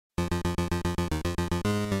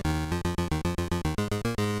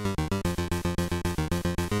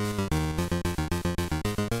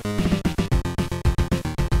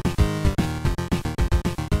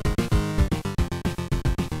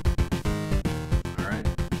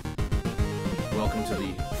welcome to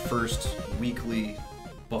the first weekly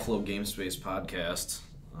Buffalo Game Space podcast.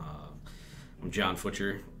 I'm John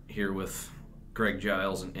Futcher here with Greg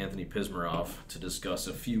Giles and Anthony Pismarov to discuss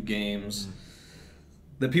a few games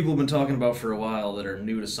that people have been talking about for a while that are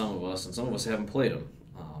new to some of us, and some of us haven't played them.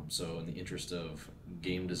 So in the interest of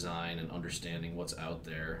game design and understanding what's out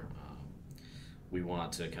there, we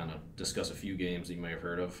want to kind of discuss a few games that you may have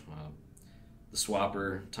heard of. The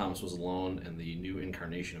Swapper, Thomas Was Alone, and the new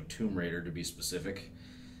incarnation of Tomb Raider, to be specific.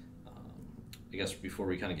 I guess before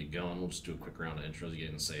we kind of get going, we'll just do a quick round of intros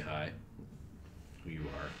again and say hi, who you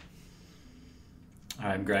are.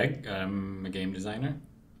 I'm Greg. I'm a game designer.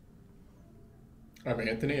 I'm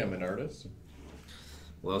Anthony. I'm an artist.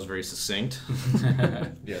 Well, that was very succinct.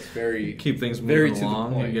 Yes, very. Keep things very moving to the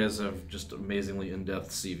along. point. You guys have just amazingly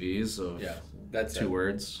in-depth CVs of That's two it.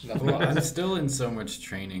 words. Nothing else. I'm still in so much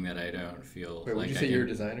training that I don't feel Wait, would like you I say can... you're a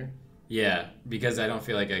designer? Yeah, because I don't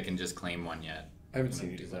feel like I can just claim one yet. I haven't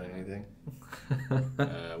seen you design anything.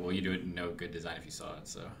 Well, you do it no good design if you saw it,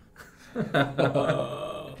 so.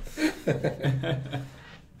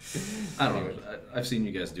 I don't know. I've seen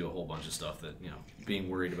you guys do a whole bunch of stuff that, being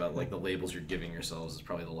worried about like the labels you're giving yourselves is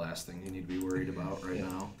probably the last thing you need to be worried about right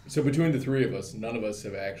now. So between the three of us, none of us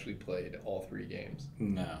have actually played all three games.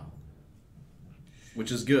 No.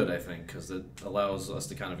 Which is good, I think, because it allows us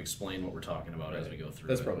to kind of explain what we're talking about as we go through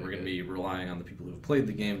That's it. probably We're going to good. be relying on the people who've played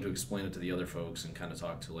the game to explain it to the other folks and kind of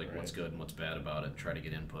talk to Right. what's good and what's bad about it, try to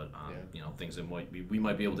get input on things that we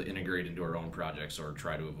might be able to integrate into our own projects or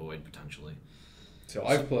try to avoid potentially. So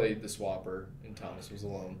I've played the Swapper, and Thomas Was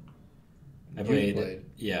Alone. I You've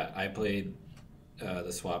played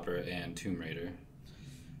the Swapper and Tomb Raider.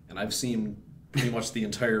 And I've seen pretty much the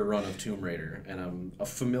entire run of Tomb Raider, and I'm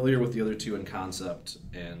familiar with the other two in concept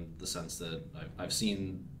and the sense that I've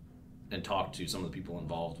seen and talked to some of the people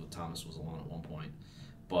involved with Thomas Was Alone at one point,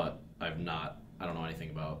 but I don't know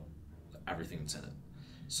anything about everything that's in it.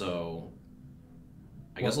 So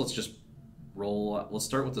I guess let's just let's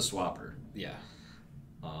start with the Swapper. Yeah.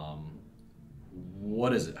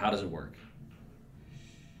 What is it? How does it work?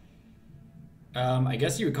 I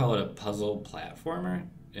guess you would call it a puzzle platformer.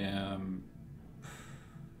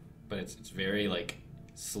 But it's very like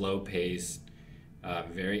slow paced,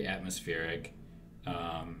 very atmospheric,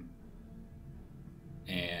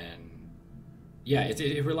 and yeah,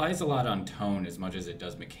 it relies a lot on tone as much as it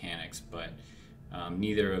does mechanics. But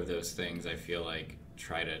neither of those things I feel like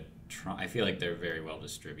I feel like they're very well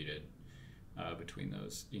distributed between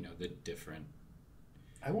those. The different.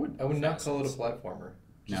 I would not call it a platformer,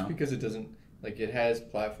 just No? because it doesn't it has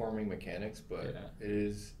platforming mechanics, but Yeah.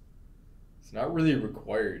 it's not really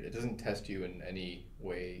required. It doesn't test you in any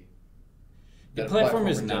way. The That a platform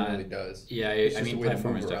is generally not. does. Yeah, It's I just mean a way to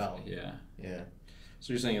platform move is around. definitely Yeah.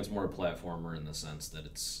 So you're saying it's more a platformer in the sense that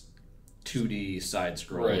it's 2D side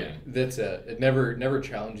scrolling. Right. That's it. It never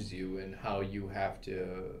challenges you in how you have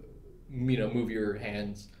to, move your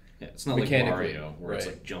hands. Yeah, it's not like Mechanically, Mario where it's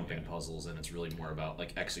right. like jumping puzzles and it's really more about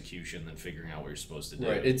like execution than figuring out what you're supposed to do.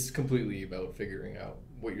 Right. It's completely about figuring out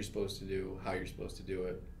what you're supposed to do, how you're supposed to do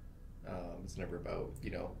it. It's never about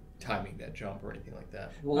timing that jump or anything like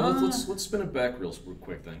that. Well, let's spin it back real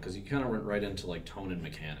quick then, because you kind of went right into like tone and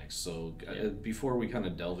mechanics. So before we kind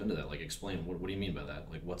of delve into that, like explain what do you mean by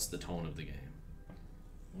that? Like, what's the tone of the game?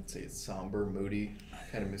 Let's say it's somber, moody,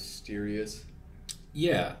 kind of mysterious.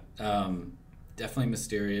 Yeah. Definitely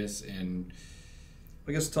mysterious and.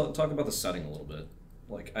 I guess talk about the setting a little bit.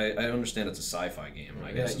 Like, I understand it's a sci-fi game.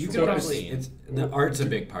 I guess you from could what I've probably. seen. The art's a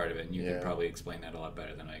big part of it, and you Yeah. could probably explain that a lot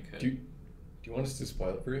better than I could. Do you want us to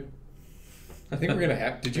spoil it for you? I think we're gonna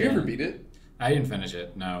have. Did you ever beat it? I didn't finish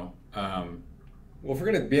it. No. Well, if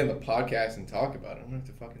we're gonna be on the podcast and talk about it, I'm gonna have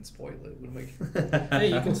to fucking spoil it. What am I?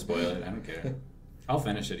 Hey, you can spoil it. I don't care. I'll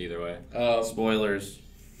finish it either way. Spoilers.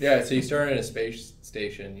 Yeah, so you start at a space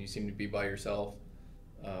station. You seem to be by yourself.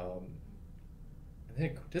 And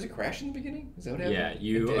then does it crash in the beginning? Is that what happened? Yeah, It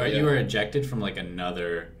you did, were ejected from like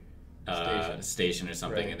another Station. or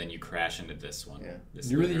something, Right. and then you crash into this one. Yeah. This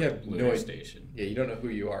You really lunar- have no lunar idea. station. Yeah, you don't know who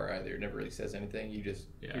you are either. It never really says anything. You're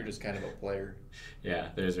Yeah. just kind of a player. Yeah,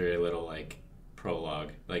 there's very little like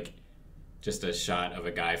prologue, like just a shot of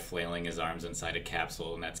a guy flailing his arms inside a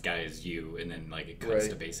capsule, and that guy is you, and then like it cuts Right.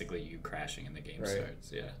 to basically you crashing, and the game Right.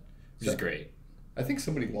 starts. Yeah, which So- is great. I think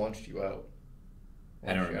somebody launched you out. I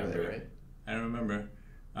don't Launched you out of there, remember. right? I don't remember.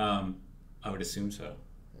 I would assume so.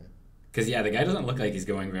 Because the guy doesn't look like he's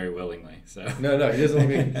going very willingly. So No, he doesn't look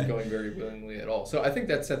like he's going very willingly at all. So I think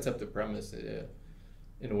that sets up the premise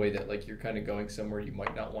in a way that like you're kind of going somewhere you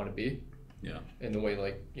might not want to be. Yeah. In the way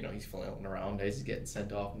like he's flailing around as he's getting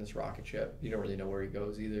sent off in this rocket ship. You don't really know where he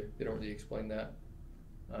goes either. They don't really explain that.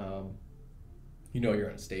 you're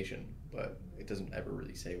on a station, but it doesn't ever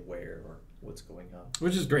really say where or what's going on.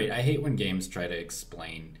 Which is great. I hate when games try to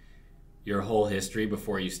explain your whole history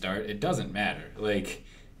before you start. It doesn't matter. Like,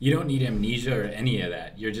 you don't need amnesia or any of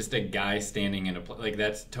that. You're just a guy standing in a like,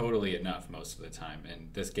 that's totally enough most of the time.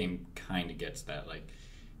 And this game kind of gets that. Like,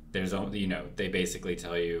 there's only, they basically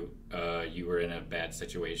tell you you were in a bad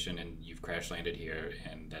situation and you've crash landed here,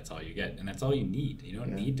 and that's all you get, and that's all you need. You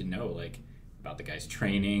don't need to know like about the guy's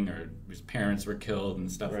training or his parents were killed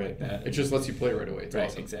and stuff like that. It just lets you play right away. It's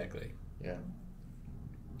awesome. Exactly. Yeah.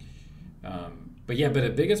 But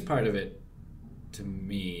the biggest part of it to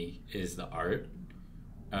me is the art,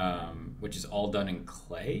 which is all done in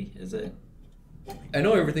clay. Is it? I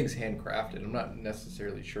know everything's handcrafted. I'm not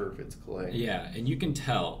necessarily sure if it's clay. Yeah, and you can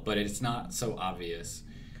tell, but it's not so obvious.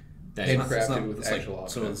 That Handcrafted with actual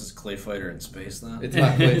objects. So this is Clay Fighter in space then? It's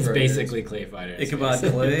not Clay It's Fighter. basically Clay Fighter. Ichabod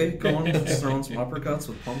Clay going throwing some uppercuts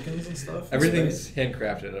with pumpkins and stuff. Everything's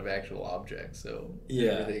handcrafted out of actual objects, so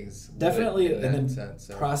everything's definitely in that sense.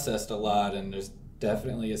 So. Processed a lot, and there's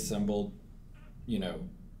definitely assembled, in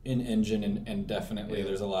engine, and definitely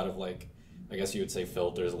there's a lot of like, I guess you would say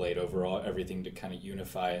filters laid over everything to kind of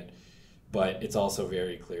unify it, but it's also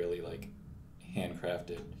very clearly like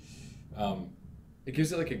handcrafted. It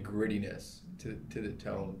gives it like a grittiness to the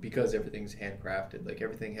tone because everything's handcrafted. Like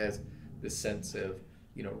everything has this sense of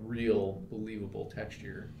real, believable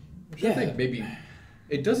texture. Which I think maybe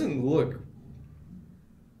it doesn't look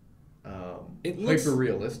hyper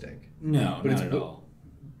realistic. No, but not at all.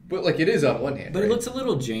 But like it is on one hand. But right? it looks a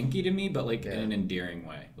little janky to me, but like in an endearing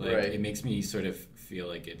way. Like right. It makes me sort of feel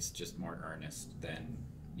like it's just more earnest than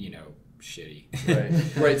shitty.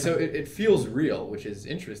 Right. So it feels real, which is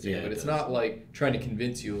interesting, but it's does. not like trying to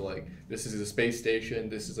convince you like this is a space station,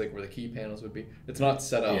 this is like where the key panels would be. It's not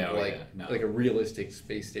set up like a realistic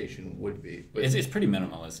space station would be. But it's pretty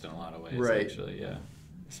minimalist in a lot of ways, right. Actually, yeah.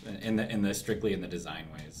 In the strictly in the design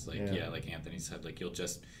ways, like like Anthony said, like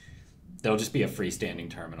there'll just be a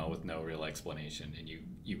freestanding terminal with no real explanation, and you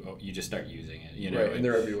just start using it, Right, and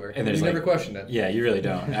they're everywhere. And you never question it. Yeah, you really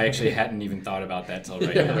don't. I actually hadn't even thought about that till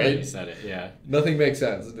right now that you said it. Yeah. Nothing makes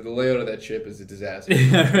sense. The layout of that ship is a disaster.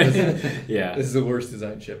 Yeah. This is the worst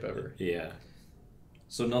designed ship ever. Yeah.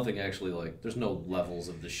 So nothing actually there's no levels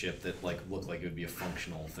of the ship that look like it would be a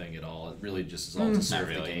functional thing at all. It really just is all to serve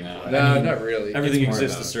the gameplay. No, not really. Everything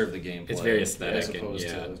exists to serve the gameplay. It's very aesthetic, as opposed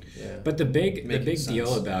to But the big sense.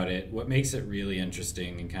 deal about it, what makes it really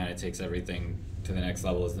interesting and kind of takes everything to the next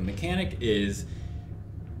level, is the mechanic is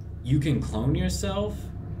you can clone yourself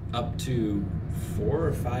up to 4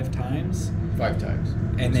 or 5 times. 5 times.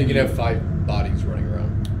 And so then you can have 5 bodies running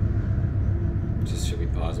around. Just should we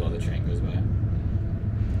pause while the train goes by?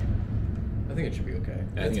 I think it should be okay.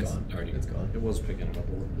 I think it's already. It's gone. It was picking it up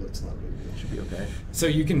a little bit. It's not big. It should be okay. So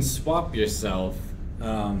you can swap yourself,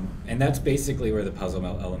 and that's basically where the puzzle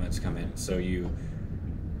elements come in. So you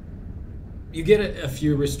get a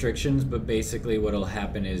few restrictions, but basically what'll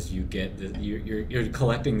happen is you get you're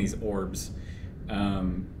collecting these orbs,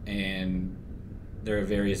 and there are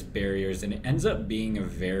various barriers, and it ends up being a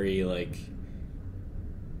very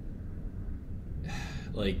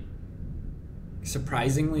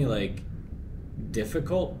surprisingly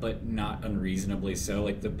difficult, but not unreasonably so.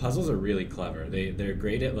 Like, the puzzles are really clever. They're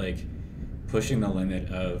great at pushing the limit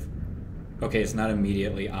of, okay, it's not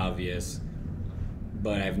immediately obvious,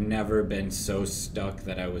 but I've never been so stuck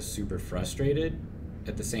that I was super frustrated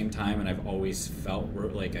at the same time, and I've always felt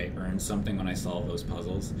like I earned something when I solve those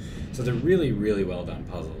puzzles. So they're really, really well done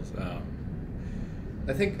puzzles.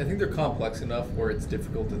 I think they're complex enough where it's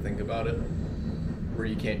difficult to think about it, where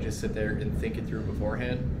you can't just sit there and think it through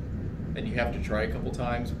beforehand. And you have to try a couple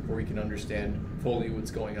times before you can understand fully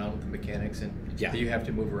what's going on with the mechanics, and that you have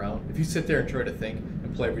to move around. If you sit there and try to think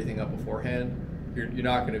and play everything up beforehand, you're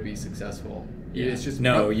not going to be successful. Yeah. It's just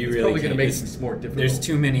you probably really going to can't. make things more difficult. There's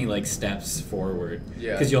too many steps forward.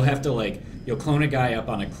 Yeah. Because you'll have to you'll clone a guy up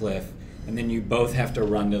on a cliff, and then you both have to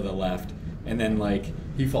run to the left, and then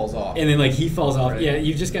he falls off. And then he falls off. Right. Yeah,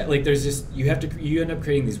 you've just got there's just you end up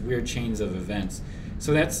creating these weird chains of events.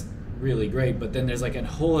 So that's really great, but then there's a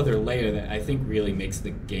whole other layer that I think really makes the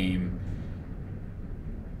game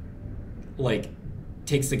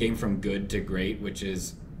takes the game from good to great, which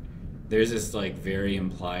is there's this very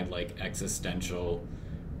implied existential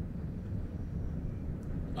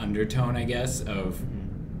undertone, I guess, of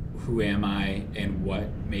who am I and what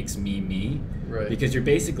makes me me. Right. Because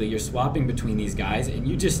you're swapping between these guys, and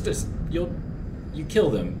you kill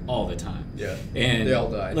them all the time. Yeah. And they all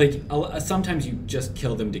die. Sometimes you just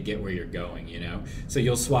kill them to get where you're going, So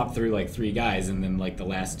you'll swap through 3 guys, and then the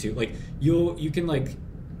last 2, you can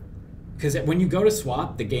because when you go to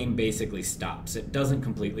swap, the game basically stops. It doesn't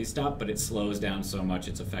completely stop, but it slows down so much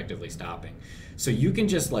it's effectively stopping. So you can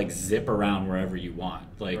just like zip around wherever you want.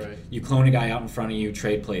 Like Right. you clone a guy out in front of you,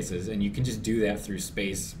 trade places, and you can just do that through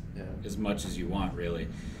space Yeah. as much as you want, really.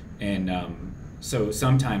 And so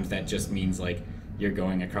sometimes that just means like you're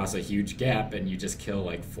going across a huge gap and you just kill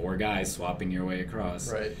like 4 guys swapping your way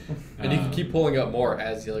across. Right. And you can keep pulling up more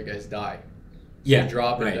as the other guys die. So Yeah, you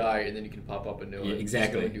drop or right. die, and then you can pop up a new one. Yeah, You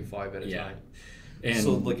exactly. just only do 5 at a Yeah. time. And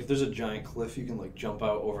So like if there's a giant cliff, you can like jump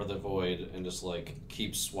out over the void and just like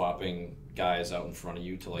keep swapping guys out in front of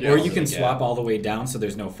you to like. or close you can the gap. swap all the way down so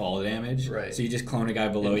there's no fall damage. Right. So you just clone a guy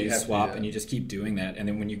below And you you, have to do swap, that. and you just keep doing that. And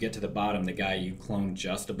then when you get to the bottom, the guy you clone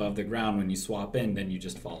just above the ground, when you swap in, then you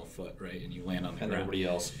just fall a foot, right? And you land on the And ground. everybody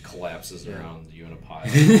else collapses Yeah. around you in a pile.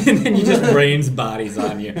 And then you just brains bodies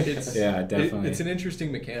on you. It's, Yeah, definitely. It's an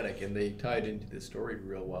interesting mechanic, and they tied into the story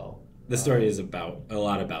real well. The story is about a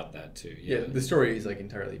lot about that too. Yeah, Yeah. the story is like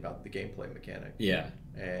entirely about the gameplay mechanic Yeah.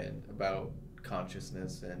 and about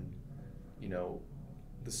consciousness and, you know,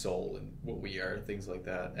 the soul and what we are, things like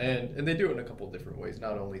that. And they do it in a couple of different ways,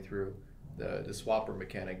 not only through the swapper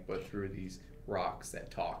mechanic, but through these rocks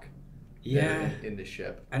that talk. Yeah. In the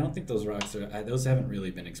ship. I don't think those rocks are. Those haven't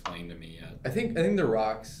really been explained to me yet. I think the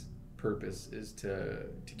rocks' purpose is to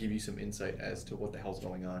give you some insight as to what the hell's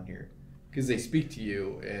going on here, because they speak to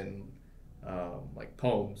you in like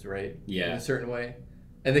poems, right? Yeah. In a certain way,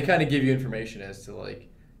 and they kind of give you information as to like,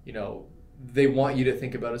 you know, they want you to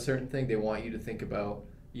think about a certain thing. They want you to think about,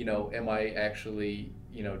 you know, am I actually,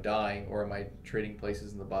 you know, dying, or am I trading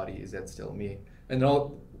places in the body? Is that still me? And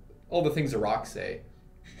all the things the rocks say,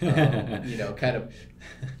 you know, kind of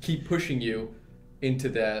keep pushing you into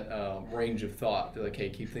that range of thought. They're like, hey,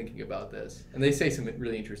 keep thinking about this. And they say some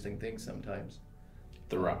really interesting things sometimes.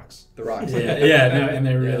 The rocks. The rocks. Yeah. Yeah. No, and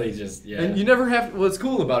they're Yeah. really just yeah. And you never have. What's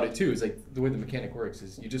cool about it too is like the way the mechanic works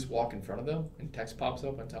is you just walk in front of them and text pops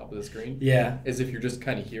up on top of the screen, Yeah. as if you're just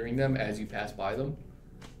kind of hearing them as you pass by them.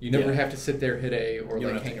 You never Yeah. have to sit there, hit A, or You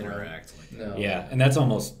don't like have hang to around. interact like that. No. Yeah, and that's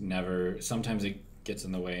almost never. Sometimes it gets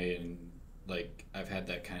in the way, and like I've had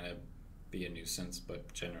that kind of be a nuisance.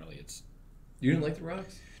 But generally, it's You didn't like the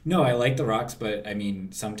rocks? no. I like the rocks, but I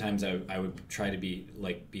mean, sometimes I would try to be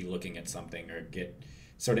looking at something or get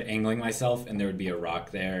sort of angling myself, and there would be a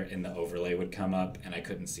rock there, and the overlay would come up, and I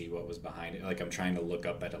couldn't see what was behind it. Like I'm trying to look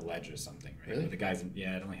up at a ledge or something. Right? Really? The guys,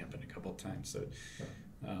 yeah, it only happened a couple of times. So,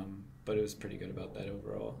 but it was pretty good about that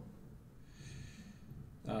overall.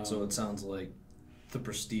 So it sounds like the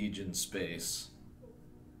Prestige in space,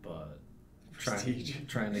 but Prestige.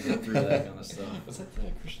 trying to get through that kind of stuff. Was that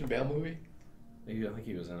the Christian Bale movie? I think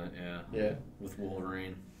he was in it, yeah. Yeah. With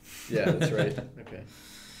Wolverine. Yeah, that's right. Okay.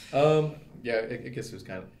 Yeah, I guess it was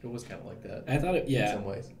kind of like that. I thought it, In yeah. some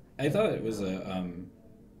ways. I thought it was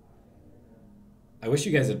I wish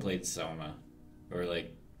you guys had played Soma, or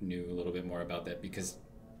like knew a little bit more about that, because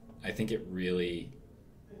I think it really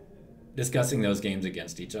discussing those games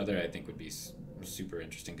against each other I think would be super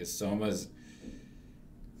interesting, because Soma's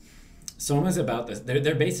about this.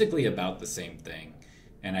 They're basically about the same thing,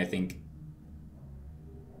 and I think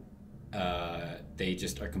they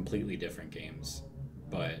just are completely different games,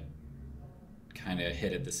 but kind of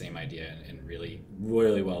hit at the same idea in really,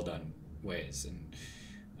 really well done ways. And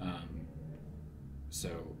so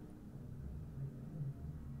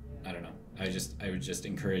I don't know. I would just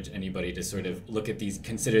encourage anybody to sort of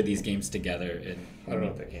consider these games together. And I don't know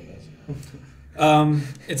what that game is.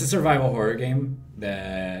 it's a survival horror game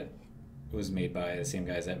that was made by the same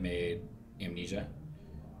guys that made Amnesia.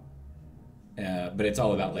 But it's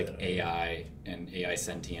all about like AI and AI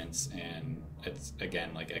sentience, and it's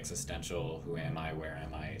again like existential. Who am I? Where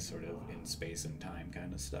am I? Sort of in space and time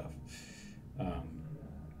kind of stuff.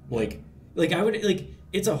 Like I would like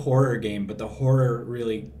it's a horror game, but the horror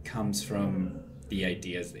really comes from the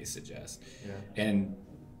ideas they suggest. Yeah.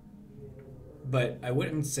 But I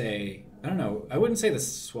wouldn't say the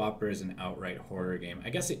Swapper is an outright horror game. I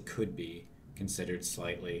guess it could be considered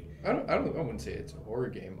slightly. I wouldn't say it's a horror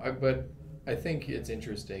game. But I think it's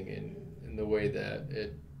interesting in the way that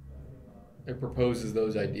it proposes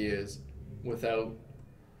those ideas without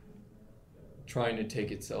trying to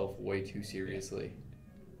take itself way too seriously.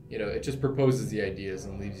 You know, it just proposes the ideas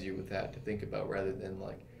and leaves you with that to think about, rather than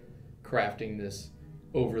like crafting this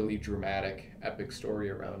overly dramatic, epic story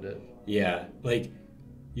around it. Yeah, like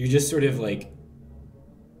you just sort of like.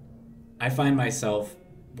 I find myself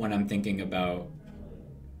when I'm thinking about,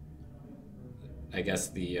 I guess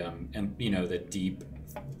the the deep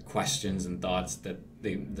questions and thoughts that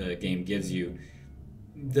the game gives you.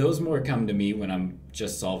 Those more come to me when I'm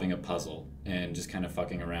just solving a puzzle and just kind of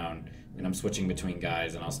fucking around, and I'm switching between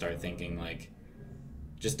guys, and I'll start thinking like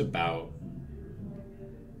just about,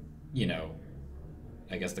 you know,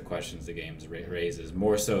 I guess the questions the game raises,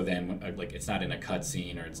 more so than like it's not in a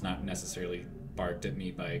cutscene or it's not necessarily barked at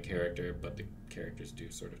me by a character, but the characters do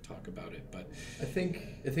sort of talk about it. But I think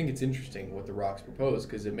it's interesting what the Rocks propose,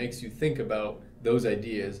 because it makes you think about those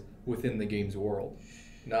ideas within the game's world,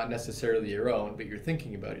 not necessarily your own, but you're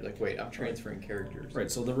thinking about it. Like, wait, I'm transferring characters. Right,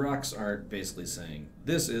 so the rocks aren't basically saying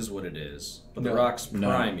this is what it is, but the No. rocks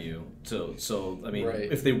prime you to. So I mean,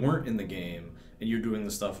 Right. if they weren't in the game and you're doing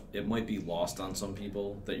the stuff, it might be lost on some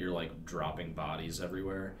people that you're like dropping bodies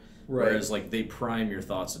everywhere. Right. Whereas like they prime your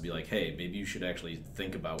thoughts to be like, hey, maybe you should actually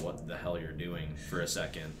think about what the hell you're doing for a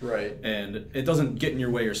second. Right. And it doesn't get in your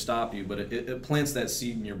way or stop you, but it plants that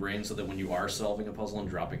seed in your brain so that when you are solving a puzzle and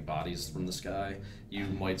dropping bodies from the sky, you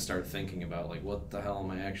might start thinking about like, what the hell am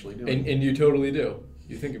I actually doing? And you totally do.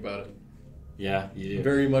 You think about it. yeah, you do.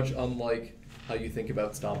 Very much unlike how you think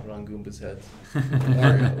about stomping on Goomba's heads.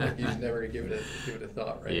 Mario, like you just never give it a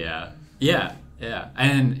thought, right? Yeah,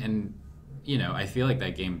 and you know, I feel like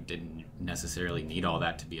that game didn't necessarily need all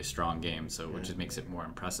that to be a strong game, so which just makes it more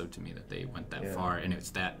impressive to me that they went that far, and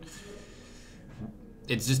it's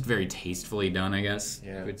just very tastefully done, I guess.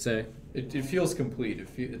 Yeah. I would say. It feels complete.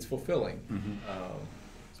 It's fulfilling,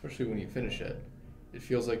 especially when you finish it. It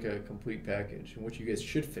feels like a complete package, in which you guys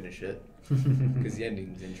should finish it because the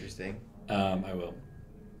ending's interesting. I will.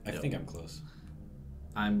 I think I'm close.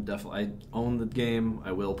 I own the game.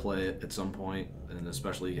 I will play it at some point, and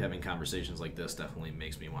especially having conversations like this definitely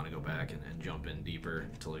makes me want to go back and jump in deeper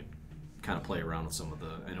to like kind of play around with some of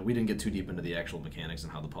the. I know we didn't get too deep into the actual mechanics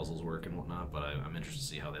and how the puzzles work and whatnot, but I'm interested to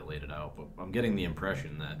see how they laid it out. But I'm getting the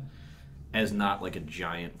impression that as not like a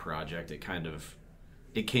giant project, it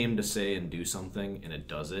came to say and do something, and it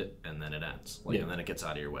does it, and then it ends. And then it gets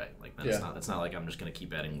out of your way. Like that's it's not like I'm just gonna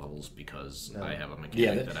keep adding levels because I have a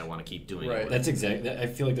mechanic that I want to keep doing. Right. It with. That's exactly. I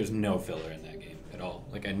feel like there's no filler in that game at all.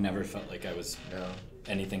 Like I never felt like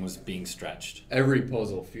anything was being stretched. Every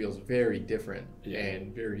puzzle feels very different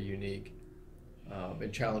and very unique,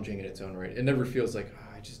 and challenging in its own right. It never feels like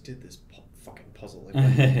I just did this fucking puzzle. Like,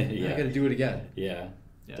 I got to do it again. Yeah.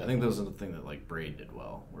 Yeah, I think that was the thing that like Braid did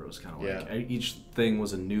well, where it was kind of like each thing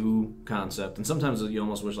was a new concept, and sometimes you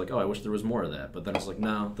almost wish like, oh, I wish there was more of that, but then it's like,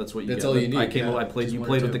 no, that's what you That's get. all you need. I played. Just You one or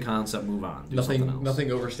played two. with the concept. Move on. Do something else. Nothing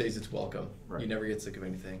overstays its welcome. Right. You never get sick of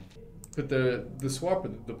anything. But the swap,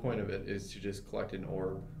 the point of it is to just collect an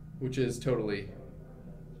orb, which is totally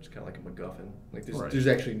just kind of like a MacGuffin. Like there's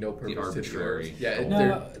actually no purpose to the orbs. arbitrary. Yeah, No,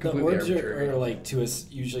 they're the completely orbs arbitrary. are like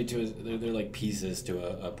they're like pieces to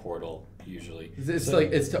a portal usually. It's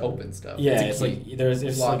it's to open stuff. Yeah, it's it's a like key.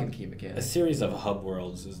 there's lock like and key mechanic. a series of hub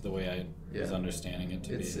worlds is the way I was understanding it to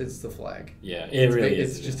be. It's the flag. Yeah, it really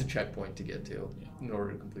It's is. just a checkpoint to get to in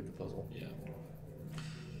order to complete the puzzle. Yeah.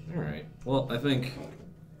 All right. Well, I think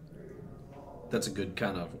that's a good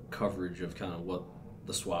kind of coverage of kind of what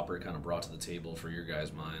the Swapper kind of brought to the table for your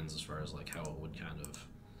guys' minds as far as like how it would kind of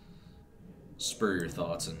spur your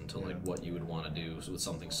thoughts into like what you would want to do with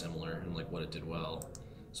something similar and like what it did well.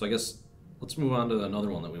 So I guess let's move on to another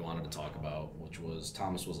one that we wanted to talk about, which was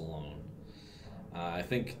Thomas Was Alone. I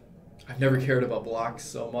think I've never cared about blocks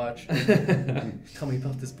so much. Tell me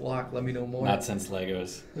about this block. Let me know more. Not since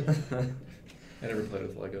Legos. I never played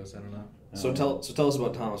with Legos. I don't know. So tell us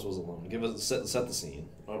about Thomas Was Alone. Give us set the scene.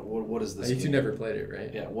 What is this? You two game? never played it,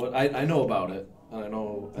 right? Yeah. What I know about it. I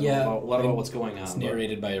know a lot about what's going on. It's but-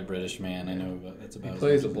 narrated by a British man. I know that's about. He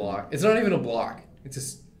plays a block. It's not even a block.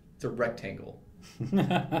 It's a rectangle.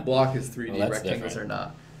 Block is 3D. Well, that's Rectangles different. are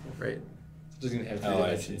not, right? It doesn't even have 3 Oh, I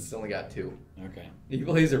dimensions. see. It's only got 2. Okay. He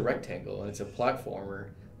plays a rectangle, and it's a platformer,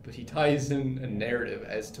 but he ties in a narrative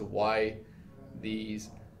as to why these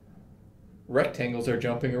rectangles are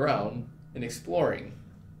jumping around and exploring.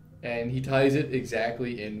 And he ties it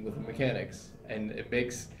exactly in with the mechanics. And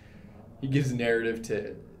he gives a narrative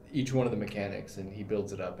to each one of the mechanics, and he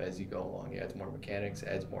builds it up as you go along. He adds more mechanics,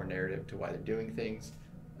 adds more narrative to why they're doing things,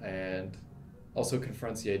 and also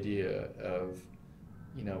confronts the idea of,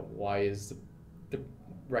 why is the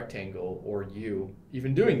rectangle or you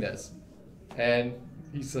even doing this? And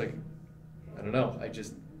he's like, I don't know.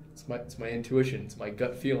 It's my intuition. It's my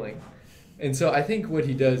gut feeling. And so I think what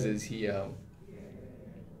he does is he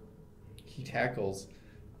tackles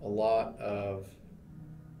a lot of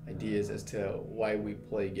ideas as to why we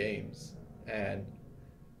play games. And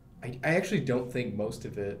I actually don't think most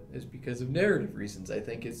of it is because of narrative reasons. I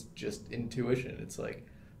think it's just intuition. It's like,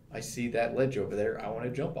 I see that ledge over there, I want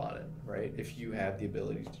to jump on it, right? If you have the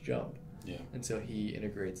ability to jump. Yeah. And so he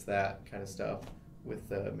integrates that kind of stuff with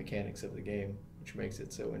the mechanics of the game, which makes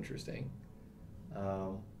it so interesting.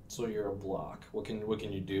 So you're a block. What can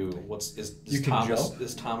you do? You can Thomas jump.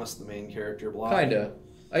 is Thomas the main character block? Kinda.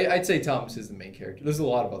 I'd say Thomas is the main character. There's a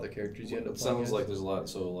lot of other characters you end up It playing sounds as. like there's a lot.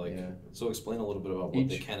 So Yeah. so explain a little bit about what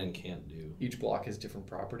they can and can't do. Each block has different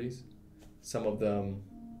properties. Some of them,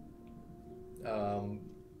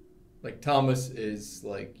 like Thomas is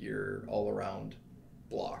like your all-around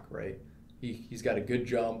block, right? He's got a good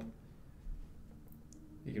jump.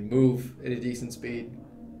 He can move at a decent speed.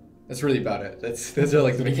 That's really about it. Those are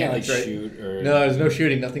like the But he can't like mechanics, right? shoot or. No, there's no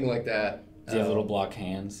shooting, nothing like that. Does he have little block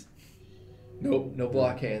hands? Nope, no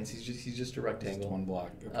block hands. He's just a Just rectangle. one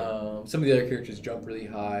block. Okay. Some of the other characters jump really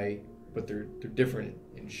high, but they're different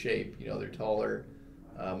in shape. You know, they're taller.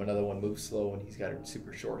 Another one moves slow, and he's got a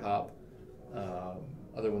super short hop.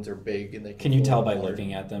 Other ones are big, and they Can you float tell by hard.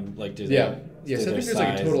 looking at them? Like, do Yeah, they? so I do think their there's like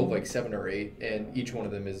a size total of and- like 7 or 8, and each one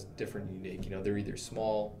of them is different and unique. You know, they're either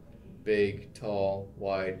small, big, tall,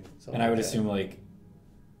 wide. And I would like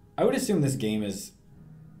that. assume this game is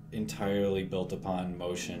entirely built upon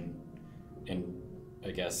motion and, I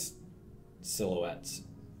guess, silhouettes.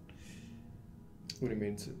 What do you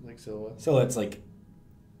mean, like silhouettes? Silhouettes, like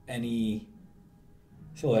any.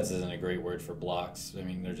 Silhouettes isn't a great word for blocks. I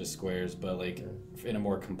mean, they're just squares, but like in a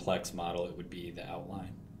more complex model, it would be the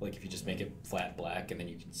outline. Like if you just make it flat black and then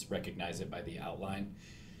you can recognize it by the outline,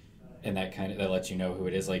 and that lets you know who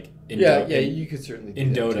it is. Like in you could certainly do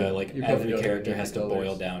in that Dota, too. like You probably every don't character need has the to boil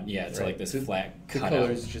colors. down. Yeah, it's Right. like this The- flat The cutout.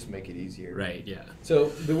 colors just make it easier. Right. Yeah. So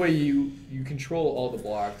the way you control all the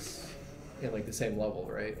blocks in like the same level,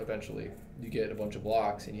 right? Eventually, you get a bunch of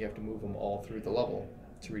blocks and you have to move them all through the level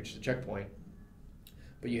to reach the checkpoint.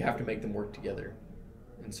 But you have to make them work together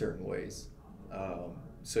in certain ways.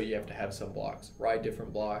 So you have to have some blocks, ride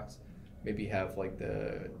different blocks. Maybe have like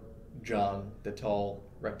the tall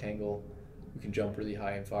rectangle who can jump really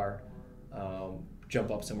high and far.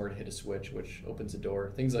 Jump up somewhere to hit a switch, which opens a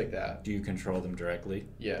door. Things like that. Do you control them directly?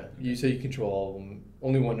 Yeah, you control all of them,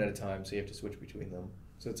 only one at a time, so you have to switch between them.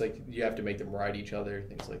 So it's like you have to make them ride each other,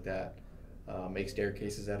 things like that. Make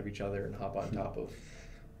staircases out of each other and hop on top of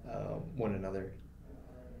one another.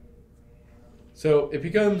 So it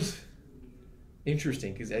becomes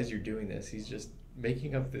interesting because as you're doing this, he's just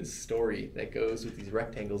making up this story that goes with these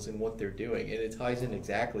rectangles and what they're doing, and it ties in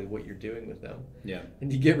exactly what you're doing with them. Yeah.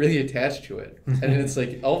 And you get really attached to it. And then it's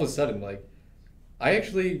like all of a sudden, like, I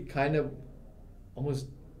actually kind of almost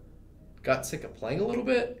got sick of playing a little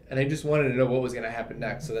bit, and I just wanted to know what was going to happen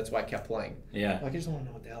next, so that's why I kept playing. Yeah. Like, I just want to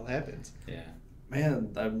know what the hell happens. Yeah.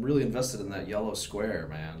 Man, I'm really invested in that yellow square,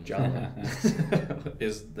 man. John.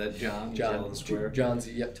 Is that John? Yellow square. John's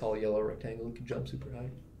a tall yellow rectangle who can jump super high.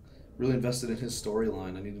 Really invested in his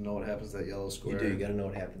storyline. I need to know what happens to that yellow square. You got to know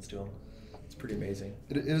what happens to him. It's pretty amazing.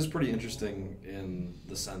 It is pretty interesting in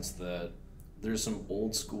the sense that there's some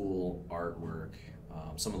old school artwork.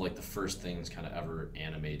 Some of like the first things kind of ever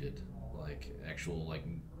animated, like actual like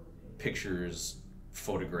pictures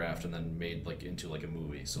photographed and then made like into like a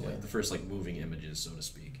movie. So like the first like moving images, so to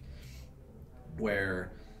speak,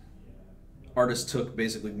 where artists took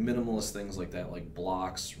basically minimalist things like that, like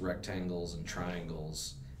blocks, rectangles, and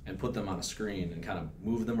triangles, and put them on a screen and kind of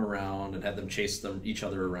move them around and had them chase each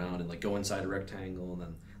other around and like go inside a rectangle and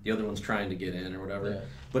then the other one's trying to get in or whatever. Yeah.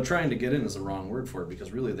 But trying to get in is the wrong word for it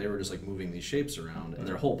because really they were just like moving these shapes around, and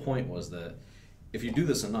their whole point was that if you do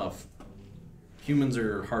this enough, humans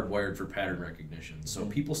are hardwired for pattern recognition, so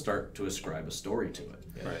people start to ascribe a story to it.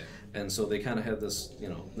 Yeah. Right. And so they kind of had this, you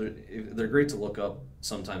know, they're great to look up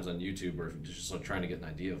sometimes on YouTube or just like trying to get an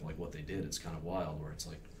idea of like what they did. It's kind of wild where it's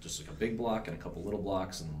like just like a big block and a couple little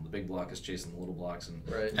blocks, and the big block is chasing the little blocks, and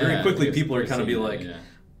Right. very quickly people are We've kind of be seen like, that, yeah.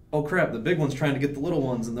 oh crap, the big one's trying to get the little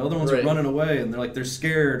ones, and the other ones Right. are running away, and they're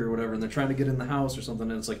scared or whatever, and they're trying to get in the house or something,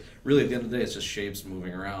 and it's like really at the end of the day it's just shapes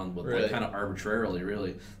moving around with Right. like kind of arbitrarily,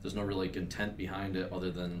 really. There's no real like intent behind it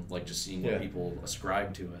other than like just seeing what Yeah. people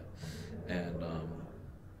ascribe to it. And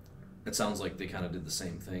it sounds like they kind of did the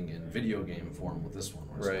same thing in video game form with this one,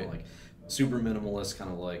 where it's Right. kind of like super minimalist, kind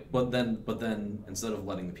of like, but then instead of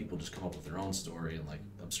letting the people just come up with their own story and like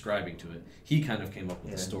subscribing to it, he kind of came up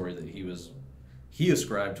with a story that he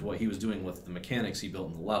ascribed to what he was doing with the mechanics he built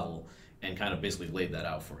in the level, and kind of basically laid that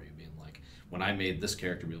out for you, being like, when I made this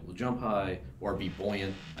character be able to jump high or be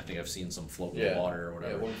buoyant, I think I've seen some float in the water or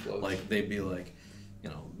whatever. Yeah, one floats. Like they'd be like, you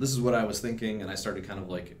know, this is what I was thinking, and I started kind of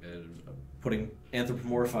like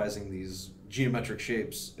anthropomorphizing these geometric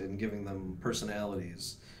shapes and giving them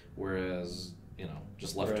personalities, whereas, you know,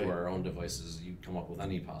 just left to Right. our own devices, you come up with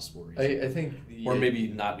any possible reason. I think... Or maybe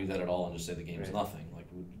not do that at all and just say the game's Right. nothing. Like,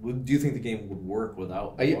 do you think the game would work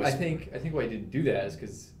without the voice? I think why I didn't do that is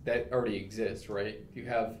because that already exists, right?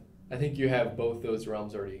 I think you have both those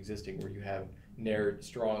realms already existing, where you have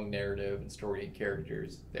strong narrative and story and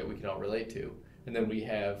characters that we can all relate to. And then we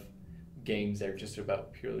have games that are just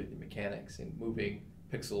about purely the mechanics and moving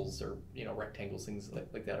pixels or rectangles, things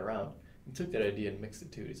like that around. And took that idea and mixed the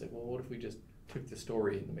two. He's like, well, what if we just took the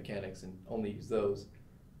story and the mechanics and only use those,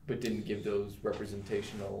 but didn't give those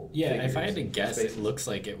representational. Yeah, if I had to figures guess, spaces? it looks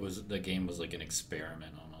like the game was like an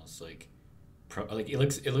experiment almost. Like it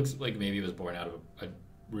looks like maybe it was born out of a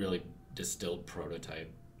really distilled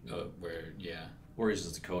prototype. Where Or he's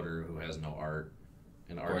just a coder who has no art,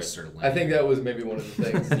 and artists are lame. I think that was maybe one of the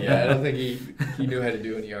things. Yeah, I don't think he knew how to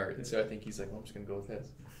do any art, and so I think he's like, well, I'm just gonna go with this.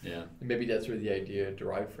 yeah. And maybe that's where the idea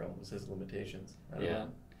derived from, was his limitations. I don't know.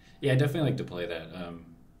 Yeah, I definitely like to play that.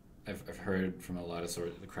 I've heard from a lot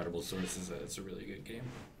of credible sources that it's a really good game.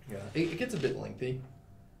 Yeah, it gets a bit lengthy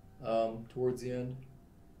towards the end.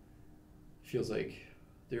 Feels like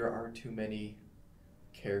there are too many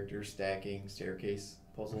character stacking staircase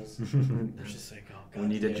puzzles. It's just like, oh god. We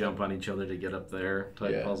need to damn. jump on each other to get up there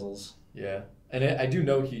type Yeah. puzzles. Yeah, and I do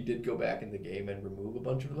know he did go back in the game and remove a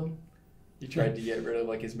bunch of them. He tried to get rid of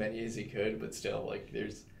like as many as he could, but still, like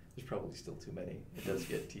there's probably still too many. It does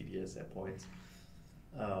get tedious at points.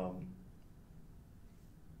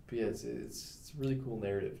 But yeah, it's a really cool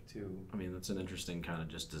narrative too. I mean, that's an interesting kind of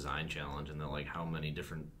just design challenge, and then like how many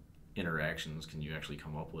different interactions can you actually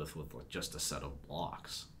come up with like just a set of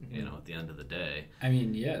blocks? Mhm. At the end of the day, I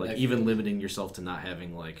mean, yeah. like even limiting yourself to not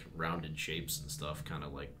having like rounded shapes and stuff kind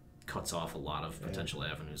of like cuts off a lot of potential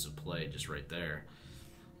avenues of play just right there.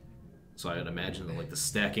 So I'd imagine that like the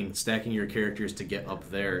stacking your characters to get up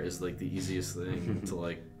there is like the easiest thing to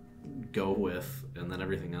like go with, and then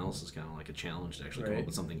everything else is kind of like a challenge to actually come up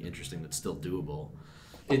with something interesting that's still doable.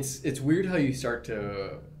 It's weird how you start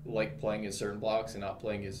to like playing as certain blocks and not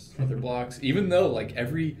playing as other blocks, even though like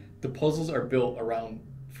the puzzles are built around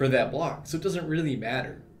for that block, so it doesn't really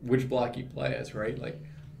matter which block you play as, right? Like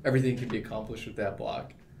everything can be accomplished with that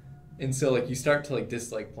block. And so like you start to like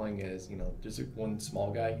dislike playing as, there's like one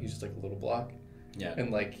small guy who's just like a little block. Yeah.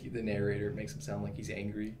 And like the narrator makes him sound like he's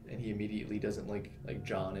angry, and he immediately doesn't like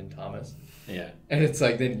John and Thomas. Yeah. And it's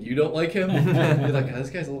like, then you don't like him? You're like, oh, this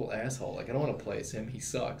guy's a little asshole. Like, I don't want to play as him. He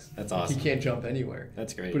sucks. That's awesome. He can't jump anywhere.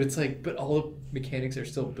 That's great. But it's like, but all the mechanics are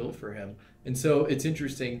still built for him. And so it's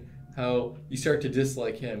interesting how you start to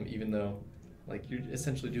dislike him, even though like you're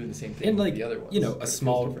essentially doing the same thing And like with the other ones. a but it feels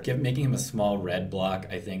small different. making him a small red block,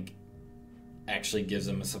 I think, actually gives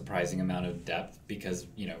him a surprising amount of depth because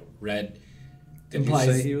red Did implies.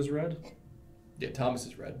 you say he was red? Yeah, Thomas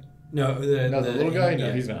is red. No, the little guy? No,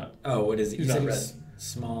 yeah. he's not. Oh, what is he? He's You said not he was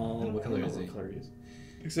small. What color is he? What color he is.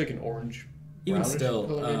 Looks like an orange. Even brownish still,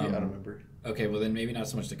 color, maybe? I don't remember. Okay, well then maybe not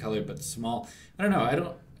so much the color, but small. I don't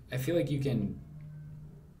know. I feel like you can,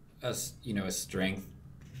 a strength.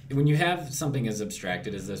 When you have something as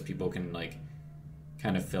abstracted as this, people can like,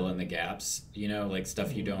 kind of fill in the gaps. Like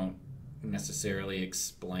stuff you don't necessarily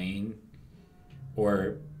explain,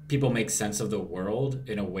 or people make sense of the world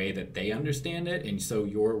in a way that they understand it, and so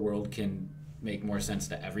your world can make more sense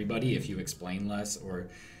to everybody if you explain less, or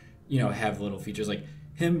have little features like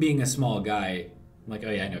him being a small guy. I'm like,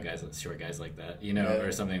 oh yeah, I know guys, short guys like that,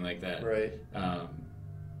 or something like that. Right.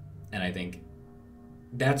 And I think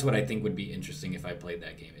that's what I think would be interesting if I played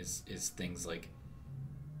that game is things like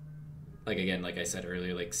again, like I said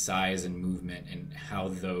earlier, like size and movement and how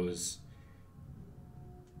those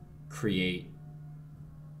create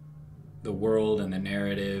the world and the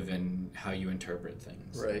narrative and how you interpret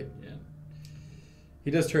things. Right. Yeah.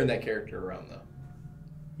 He does turn that character around, though.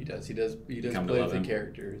 He does Come to play love with the him.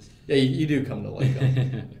 characters. Yeah, you do come to like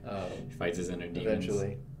him. Fights his inner demons.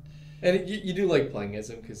 Eventually. And you do like playing as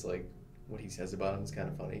him because, like, what he says about him is kind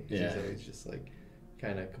of funny. 'Cause Yeah. He's always just, like,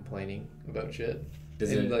 kind of complaining about shit.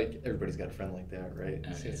 Does and, it- like, everybody's got a friend like that, right?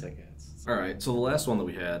 Oh, So it's like, it's All right, so the last one that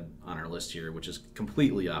we had on our list here, which is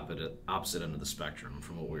completely opposite end of the spectrum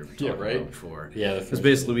from what we were talking right? about before. Yeah, the Because first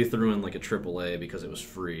basically we threw in like a AAA because it was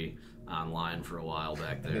free online for a while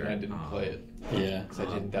back and there. then I didn't play it Yeah. because I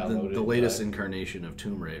didn't the, download it. the latest but- incarnation of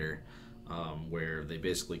Tomb Raider, where they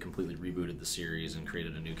basically completely rebooted the series and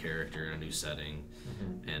created a new character and a new setting,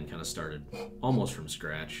 and kind of started almost from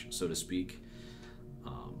scratch, so to speak.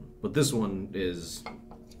 But this one is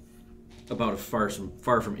about as far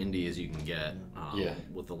from indie as you can get, Yeah.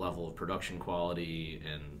 with the level of production quality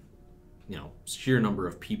and sheer number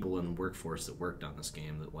of people and workforce that worked on this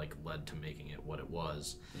game that like led to making it what it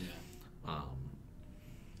was. Yeah.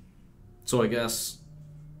 So I guess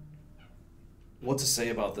what to say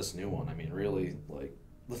about this new one? I mean, really, like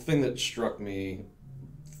the thing that struck me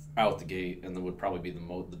out the gate, and that would probably be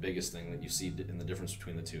the biggest thing that you see in the difference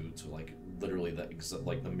between the two, to like literally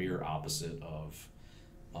the mirror opposite of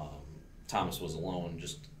Thomas Was Alone,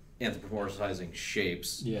 just anthropomorphizing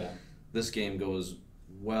shapes. Yeah. This game goes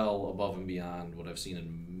well above and beyond what I've seen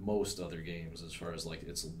in most other games as far as like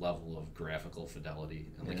its level of graphical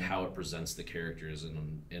fidelity and like how it presents the characters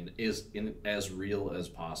and is in as real as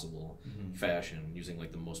possible fashion using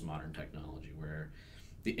like the most modern technology, where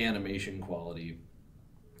the animation quality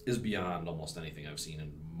is beyond almost anything I've seen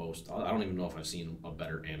in most. I don't even know if I've seen a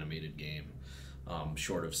better animated game,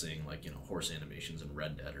 short of seeing like, you know, horse animations in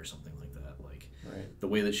Red Dead or something like that. Like the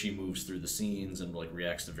way that she moves through the scenes and like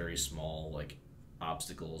reacts to very small like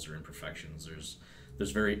obstacles or imperfections.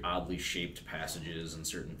 There's very oddly shaped passages and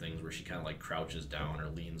certain things where she kind of like crouches down or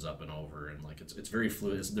leans up and over, and like it's very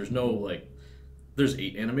fluid. There's no like, there's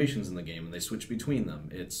 8 animations in the game and they switch between them.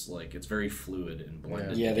 It's like it's very fluid and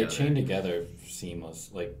blended. Yeah, they together. chain together seamless.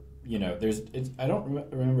 Like, you know, I don't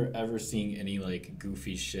remember ever seeing any like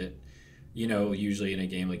goofy shit. You know, usually in a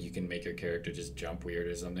game like you can make your character just jump weird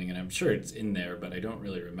or something, and I'm sure it's in there, but I don't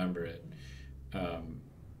really remember it.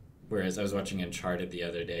 Whereas I was watching Uncharted the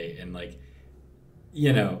other day, and like,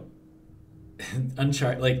 you know,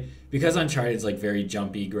 Uncharted, like, because Uncharted's like very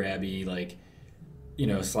jumpy, grabby, like, you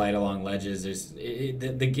know, slide along ledges. There's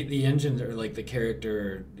the engines are like the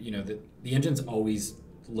character. You know, the engine's always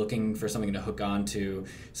looking for something to hook onto,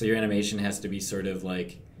 so your animation has to be sort of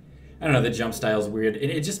like, I don't know, the jump style's weird.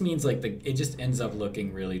 It just means like it just ends up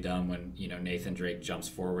looking really dumb when, you know, Nathan Drake jumps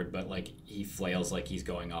forward, but like he flails like he's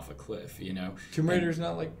going off a cliff, you know. Tomb Raider's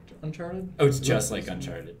not like Uncharted? Oh, it's just like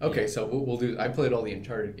Uncharted. Okay, Yeah. so we'll do. I played all the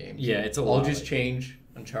Uncharted games. Yeah, it's a I'll lot. just change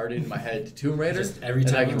Uncharted in my head to Tomb Raider. Just every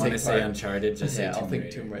and I time can you want to take say part. Uncharted, just say Yeah, Tomb I'll think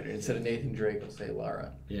Raider. Tomb Raider instead of Nathan Drake. I'll say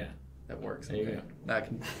Lara. Yeah, That works. there you Okay. go. Now I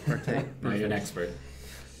can partake. Now you're an expert.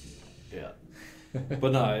 Yeah,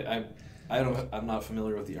 but no, I'm not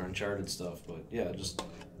familiar with the Uncharted stuff, but yeah, just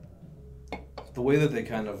the way that they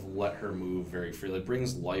kind of let her move very freely, it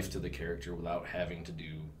brings life to the character without having to do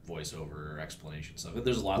voiceover or explanation stuff.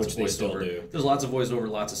 There's lots Which of they still voiceover. do. There's lots of voiceover,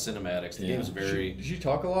 lots of cinematics. The Yeah. game's very. Did she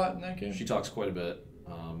talk a lot in that game? She talks quite a bit,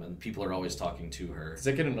 and people are always talking to her. Does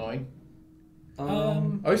that get annoying? I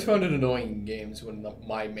always found it annoying in games when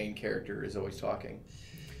my main character is always talking.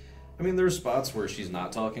 I mean, there's spots where she's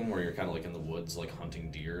not talking, where you're kind of like in the woods, like hunting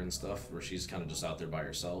deer and stuff, where she's kind of just out there by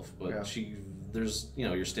herself. But Yeah. there's, you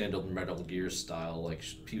know, your standard Metal Gear style, like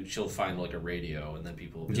she'll find like a radio, and then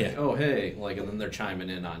people will be Yeah. like, oh hey, like, and then they're chiming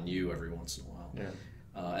in on you every once in a while. Yeah.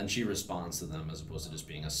 And she responds to them as opposed to just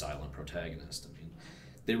being a silent protagonist. I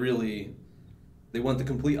mean, they went the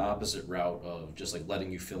complete opposite route of just like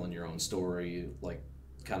letting you fill in your own story, like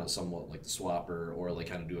kind of somewhat like the Swapper, or like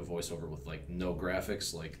kind of do a voiceover with like no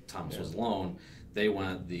graphics like Thomas Was Alone. They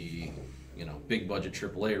went the, you know, big budget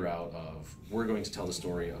AAA route of, we're going to tell the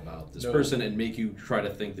story about this person and make you try to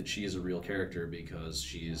think that she is a real character because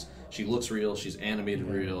she looks real, she's animated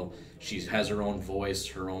real, she has her own voice,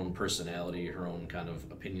 her own personality, her own kind of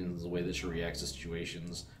opinions, the way that she reacts to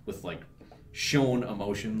situations with like shown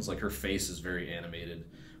emotions. Like her face is very animated,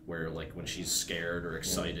 where like when she's scared or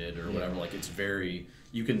excited or whatever, like it's very,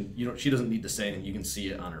 she doesn't need to say anything, you can see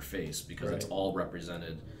it on her face because it's all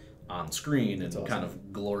represented on screen and kind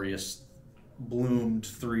of glorious bloomed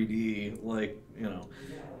 3D, like, you know,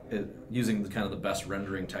 using the kind of the best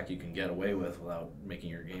rendering tech you can get away with without making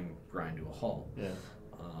your game grind to a halt. Yeah.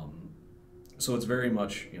 So it's very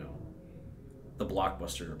much, you know, the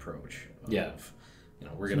blockbuster approach of, Yeah. you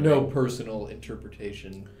know, we're So gonna no make, personal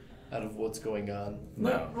interpretation out of what's going on.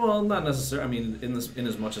 not necessarily. I mean, in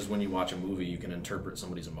as much as when you watch a movie, you can interpret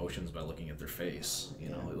somebody's emotions by looking at their face. You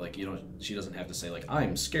know, like she doesn't have to say like,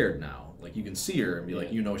 I'm scared now. Like you can see her and be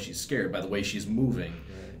like, you know, she's scared by the way she's moving,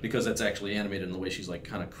 because that's actually animated in the way she's like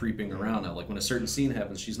kind of creeping around now. Like when a certain scene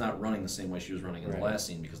happens, she's not running the same way she was running in the last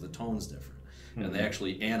scene because the tone's different. And they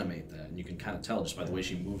actually animate that, and you can kind of tell just by the way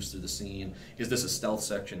she moves through the scene. Is this a stealth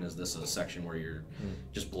section? Is this a section where you're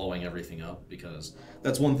just blowing everything up? Because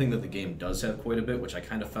that's one thing that the game does have quite a bit, which I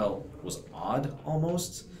kind of felt was odd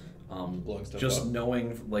almost. Blowing stuff Just up.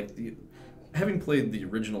 knowing, like, having played the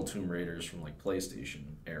original Tomb Raiders from like PlayStation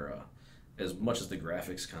era, as much as the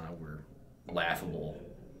graphics kind of were laughable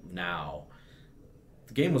now,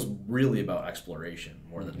 the game was really about exploration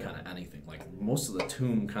more than kind of anything. Like most of the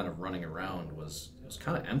tomb kind of running around was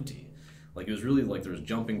kind of empty. Like it was really like there was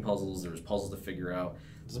jumping puzzles, there was puzzles to figure out.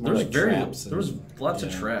 More like traps there was lots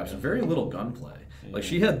of traps, very little gunplay. Like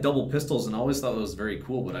she had double pistols, and I always thought that was very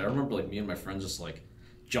cool. But I remember like me and my friends just like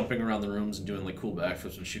jumping around the rooms and doing like cool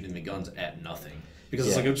backflips and shooting the guns at nothing. because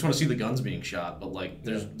it's like I just want to see the guns being shot, but like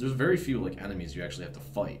there's very few like enemies you actually have to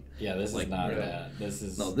fight. Yeah, this like, is not that.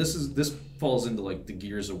 This falls into like the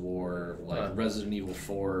Gears of War, like Resident Evil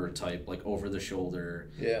 4 type, like over the shoulder,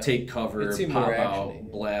 take cover, pop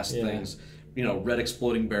out, blast things. You know, red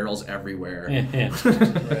exploding barrels everywhere.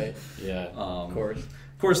 Right. Yeah. Of course.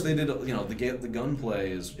 Of course, they did. You know, the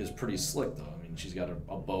gunplay is pretty slick though. I mean, she's got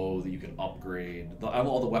a bow that you can upgrade.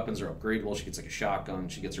 All the weapons are upgradable. She gets like a shotgun.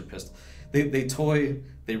 She gets her pistol.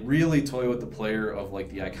 They really toy with the player of like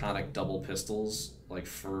the iconic double pistols, like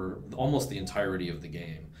for almost the entirety of the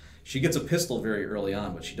game. She gets a pistol very early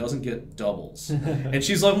on, but she doesn't get doubles. And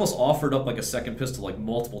she's almost offered up like a second pistol like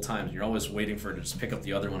multiple times. And you're always waiting for her to just pick up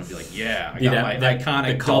the other one and be like, yeah, I got my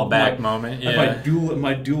iconic callback moment. Yeah.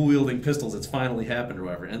 My dual wielding pistols, it's finally happened or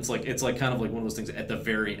whatever. And it's like kind of like one of those things at the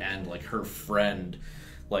very end, like her friend,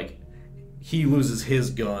 like he loses his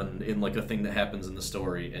gun in like a thing that happens in the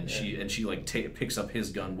story, and she like picks up his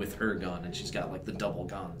gun with her gun, and she's got like the double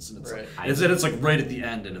guns, and it's it's like right at the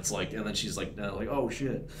end, and it's like, and then she's like oh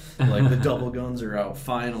shit, like the double guns are out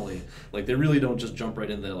finally. Like they really don't just jump right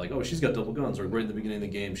in there like, oh, she's got double guns, or right in the beginning of the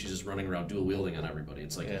game she's just running around dual wielding on everybody.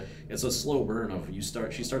 It's like it's a slow burn of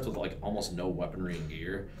she starts with like almost no weaponry and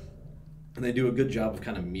gear, and they do a good job of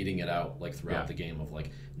kind of meeting it out like throughout the game of like,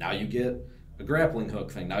 now you get a grappling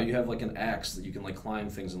hook thing. Now you have like an axe that you can like climb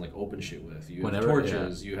things and like open shit with. You have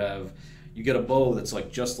torches. You get a bow that's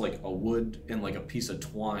like just like a wood and like a piece of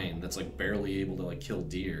twine that's like barely able to like kill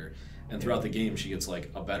deer. And throughout the game she gets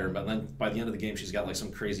like a better, but then by the end of the game she's got like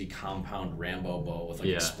some crazy compound Rambo bow with like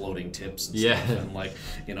exploding tips and stuff. And like,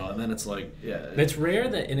 you know, and then it's like, it's rare